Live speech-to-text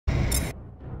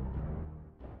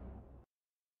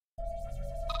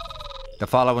The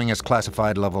following is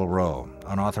classified level Rho.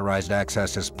 Unauthorized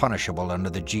access is punishable under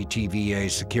the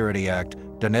GTVA Security Act,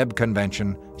 Deneb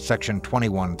Convention, Section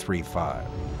 2135.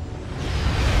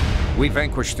 We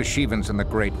vanquished the Shivans in the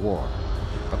Great War,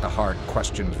 but the hard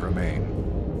questions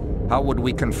remain. How would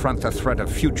we confront the threat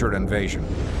of future invasion?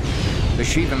 The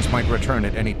Shivans might return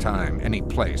at any time, any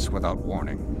place, without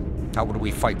warning. How would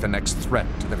we fight the next threat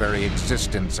to the very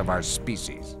existence of our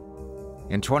species?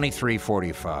 In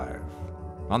 2345,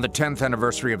 on the 10th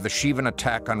anniversary of the Shivan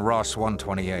attack on Ross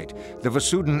 128, the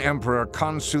Vasudan Emperor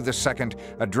Khonsu II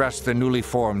addressed the newly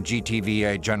formed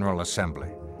GTVA General Assembly.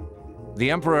 The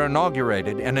Emperor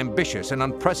inaugurated an ambitious and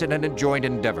unprecedented joint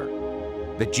endeavor,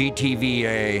 the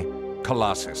GTVA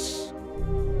Colossus.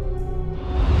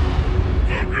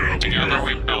 Together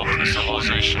we built the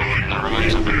civilization from the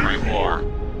ruins of the Great War,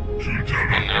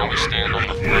 and now we stand on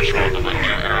the threshold of a new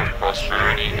era of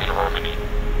prosperity and harmony.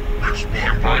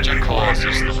 In Project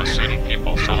Colossus, the Vasudan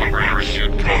people celebrate a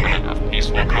renewed covenant of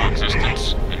peaceful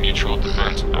coexistence and mutual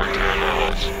defense with our Terran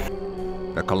allies.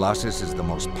 The Colossus is the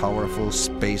most powerful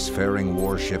spacefaring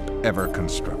warship ever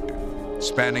constructed.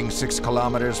 Spanning 6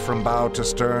 kilometers from bow to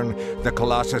stern, the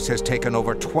Colossus has taken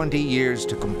over 20 years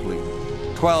to complete.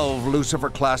 12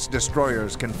 Lucifer-class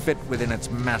destroyers can fit within its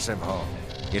massive hull.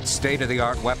 Its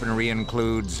state-of-the-art weaponry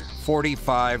includes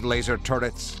 45 laser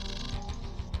turrets,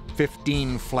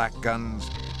 15 flak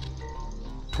guns,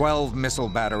 12 missile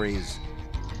batteries,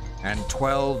 and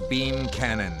 12 beam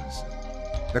cannons.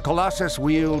 The Colossus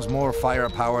wields more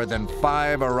firepower than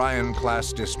 5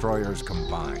 Orion-class destroyers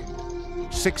combined.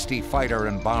 60 fighter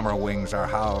and bomber wings are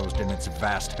housed in its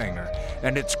vast hangar,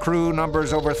 and its crew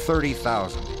numbers over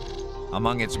 30,000.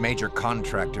 Among its major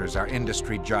contractors are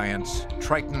industry giants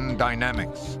Triton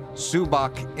Dynamics,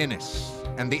 Subak Innis,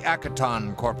 and the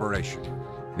Akaton Corporation.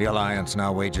 The Alliance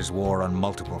now wages war on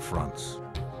multiple fronts.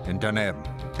 In Deneb,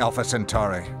 Alpha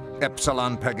Centauri,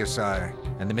 Epsilon Pegasi,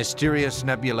 and the mysterious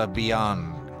nebula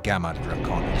beyond Gamma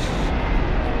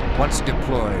Draconis. Once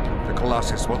deployed, the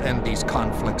Colossus will end these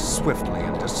conflicts swiftly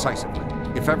and decisively.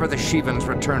 If ever the Shivans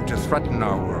return to threaten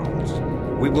our worlds,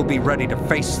 we will be ready to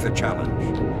face the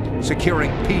challenge, securing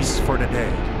peace for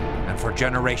today and for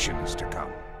generations to come.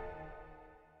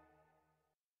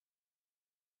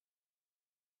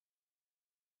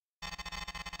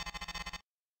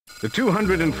 The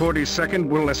 242nd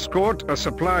will escort a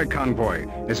supply convoy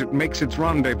as it makes its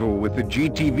rendezvous with the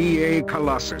GTVA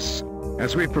Colossus.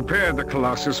 As we prepare the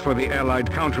Colossus for the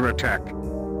Allied counterattack,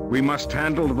 we must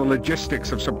handle the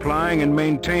logistics of supplying and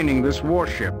maintaining this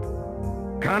warship.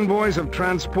 Convoys of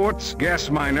transports,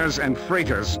 gas miners, and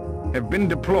freighters have been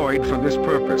deployed for this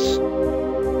purpose.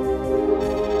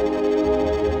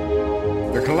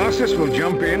 The Colossus will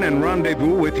jump in and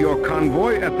rendezvous with your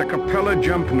convoy at the Capella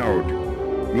jump node,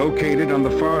 located on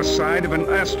the far side of an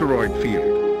asteroid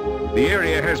field. The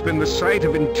area has been the site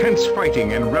of intense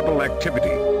fighting and rebel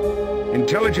activity.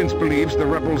 Intelligence believes the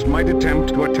rebels might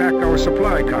attempt to attack our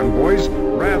supply convoys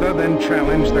rather than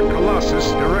challenge the Colossus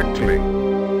directly.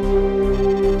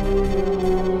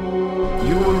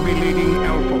 You will be leading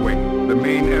Alpha Wing, the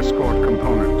main escort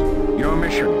component. Your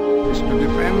mission is to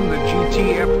defend the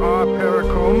GTFR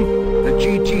Paracombe, the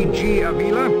GTG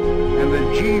Avila, and the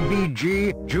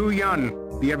GVG Juyan.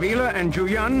 The Avila and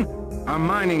Juyan are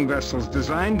mining vessels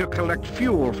designed to collect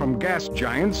fuel from gas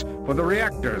giants for the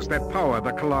reactors that power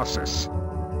the Colossus.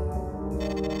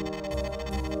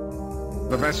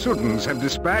 The Vasudans have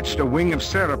dispatched a wing of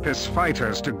Serapis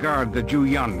fighters to guard the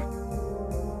Juyan.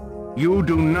 You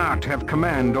do not have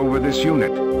command over this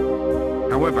unit.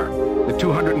 However, the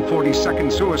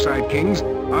 242nd Suicide Kings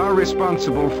are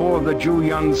responsible for the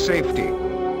Juyan's safety.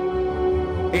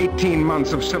 18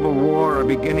 months of civil war are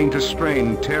beginning to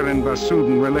strain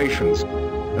Terran-Vasudan relations,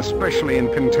 especially in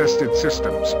contested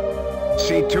systems.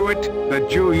 See to it that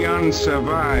Juyan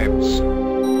survives.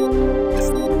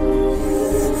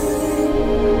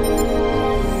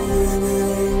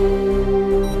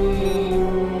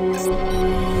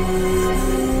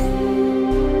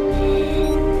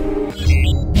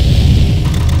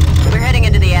 We're heading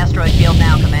into the asteroid field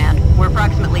now, Command. We're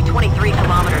approximately 23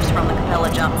 kilometers from the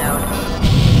Capella jump node.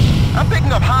 I'm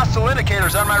picking up hostile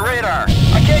indicators on my radar.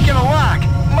 I can't get a lock.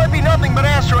 Might be nothing but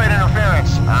asteroid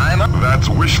interference.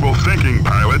 That's wishful thinking,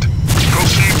 pilot.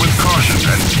 Proceed with caution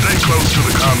and stay close to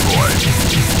the convoy.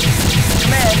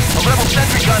 Command, a rebel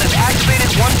sentry gun is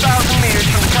activated 1,000 meters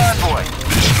from the convoy.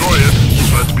 Destroy it,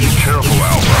 but be careful,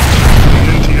 Alpha.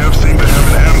 The NTF seem to have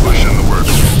an ambush in the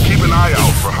works. Keep an eye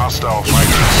out for hostile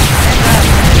fighters.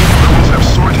 Rebels have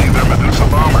sortied their Medusa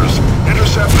bombers.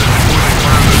 Intercept them before they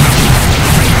fire the missiles.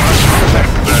 We must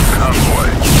protect that convoy.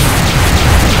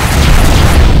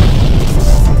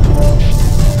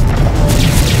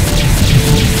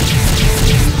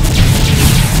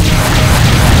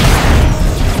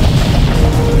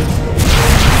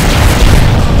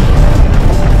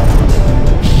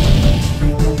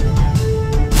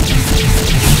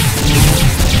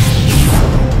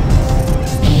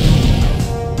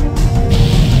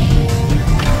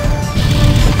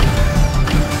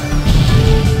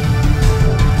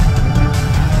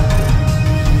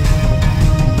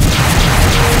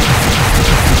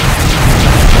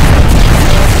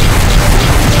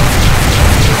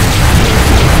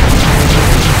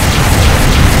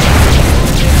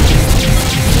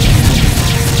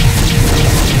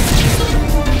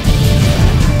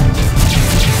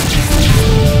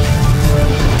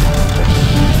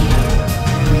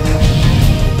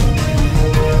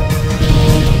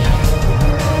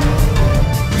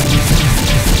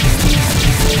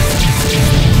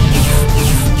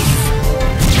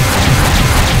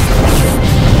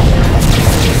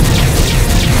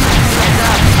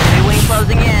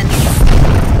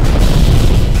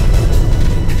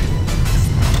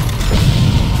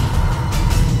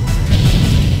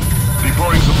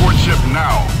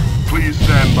 now. Please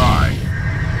stand by.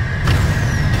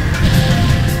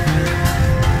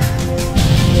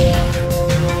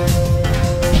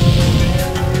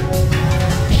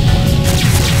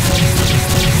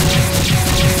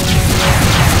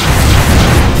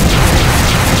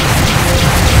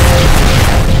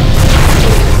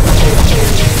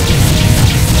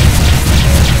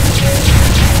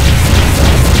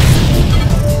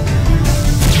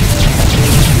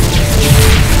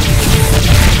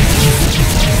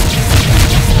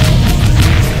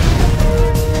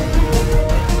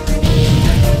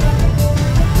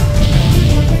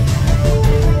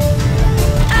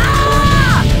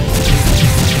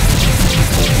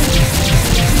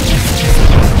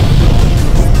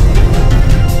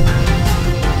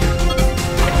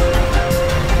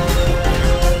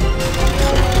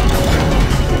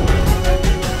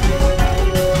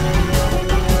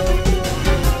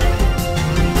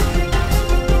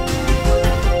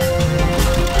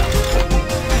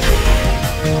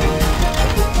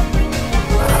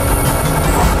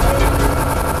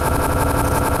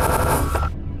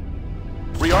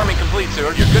 Rearming complete,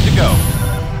 sir. You're good to go.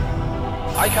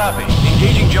 I copy.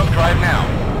 Engaging jump drive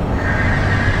now.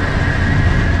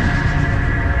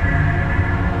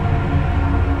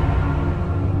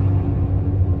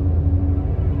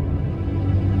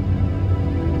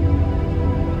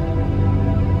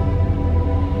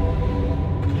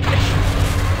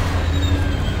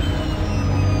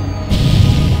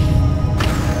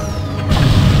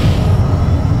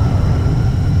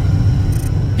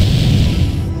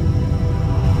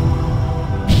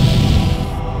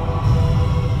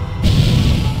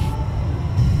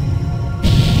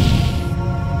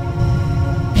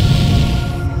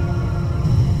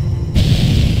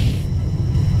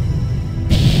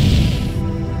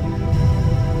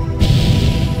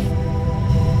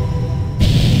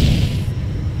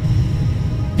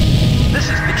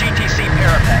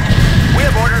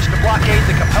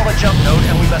 Jump node,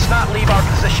 and we must not leave our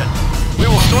position. We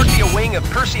will sort via wing of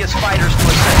Perseus fighters to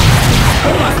assist.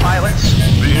 Goodbye, pilots.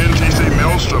 The NTC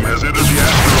Maelstrom has entered the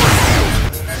asteroid field.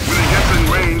 When it gets in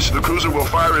range, the cruiser will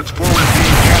fire its forward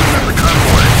beam cannon at the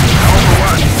convoy.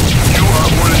 Alpha 1, you are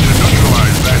ordered to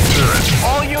neutralize that turret.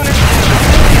 All units in the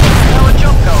vicinity of the Capella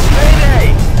jump node. Mayday!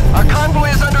 Our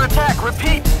convoy is under attack.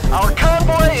 Repeat, our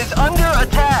convoy is under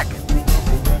attack.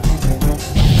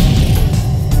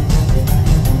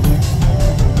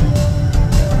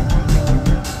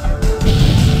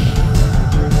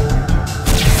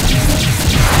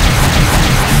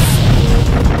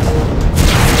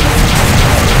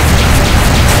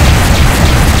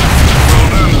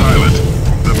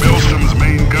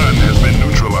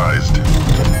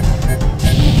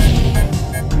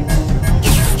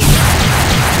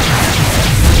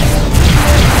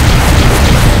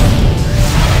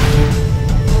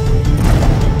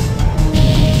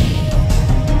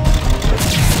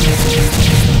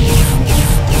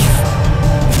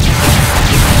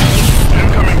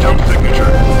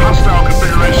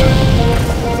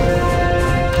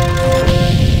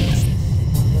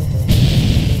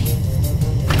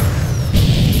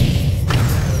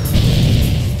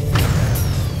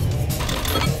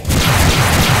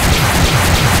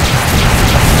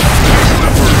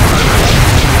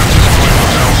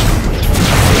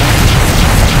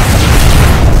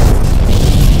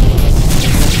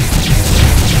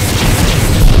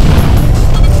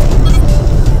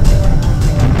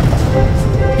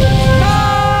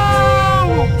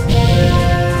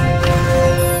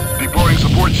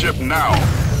 Now,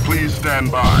 please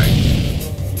stand by.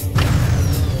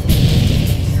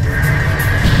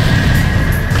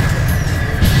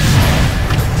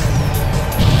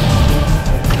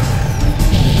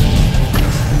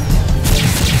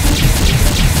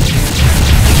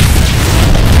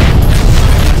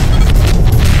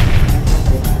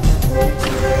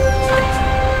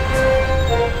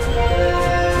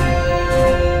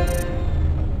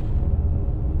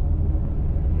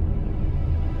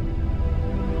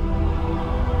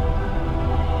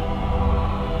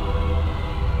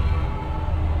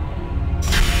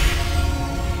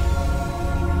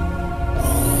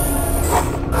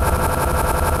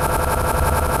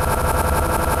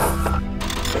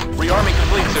 Rearming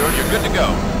complete, sir. You're good to go.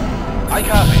 I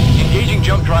copy. Engaging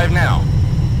jump drive now.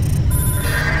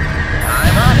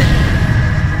 I'm on it.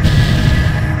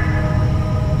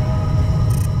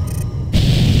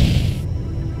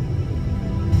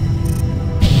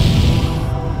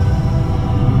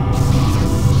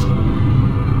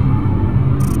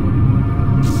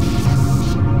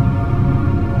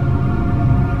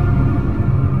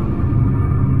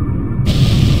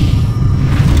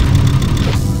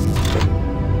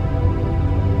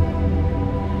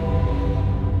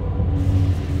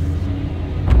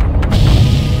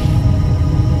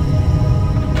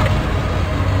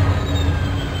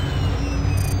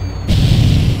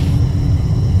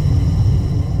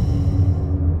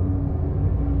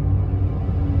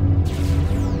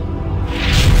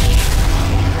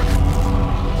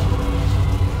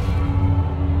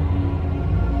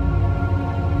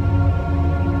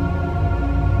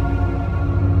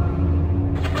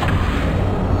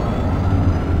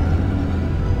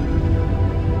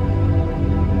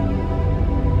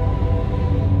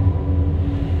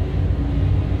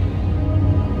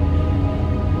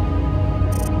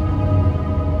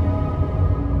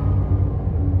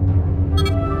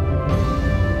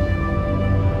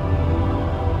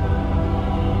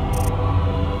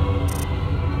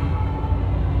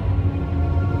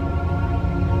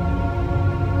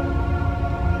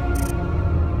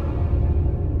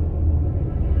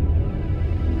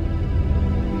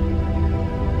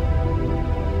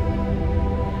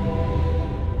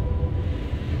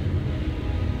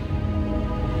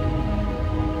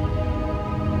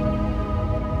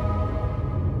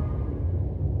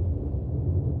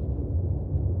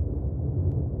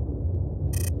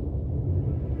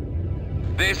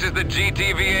 This is the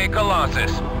GTVA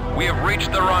Colossus. We have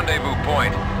reached the rendezvous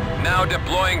point. Now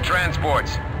deploying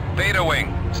transports. Theta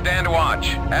Wing, stand watch.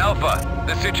 Alpha,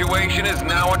 the situation is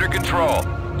now under control.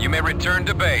 You may return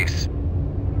to base.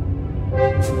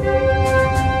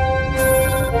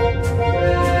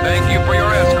 Thank you for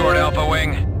your escort, Alpha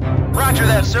Wing. Roger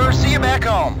that, sir. See you back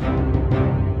home.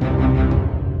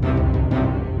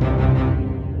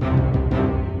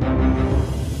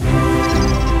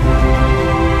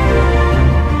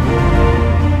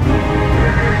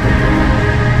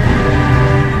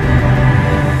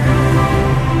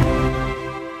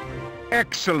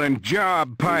 Excellent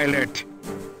job, pilot.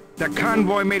 The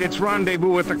convoy made its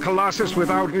rendezvous with the Colossus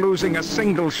without losing a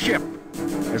single ship.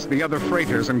 As the other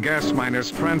freighters and gas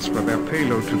miners transfer their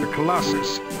payload to the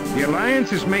Colossus, the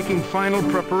Alliance is making final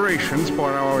preparations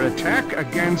for our attack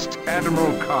against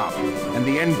Admiral Cobb and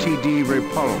the NTD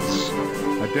Repulse.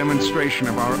 A demonstration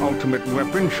of our ultimate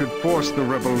weapon should force the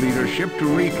rebel leadership to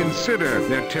reconsider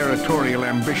their territorial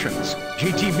ambitions.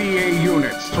 GTVA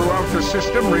units throughout the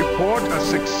system report a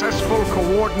successful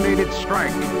coordinated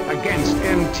strike against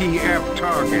NTF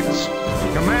targets.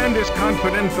 Command is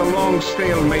confident the long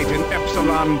stalemate in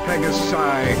Epsilon Pegasus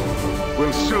Psi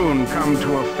will soon come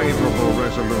to a favorable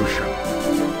resolution.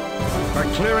 By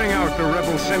clearing out the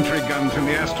rebel sentry guns in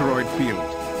the asteroid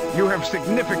field, you have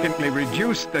significantly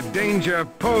reduced the danger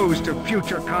posed to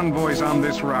future convoys on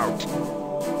this route.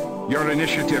 Your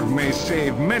initiative may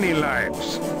save many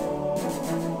lives.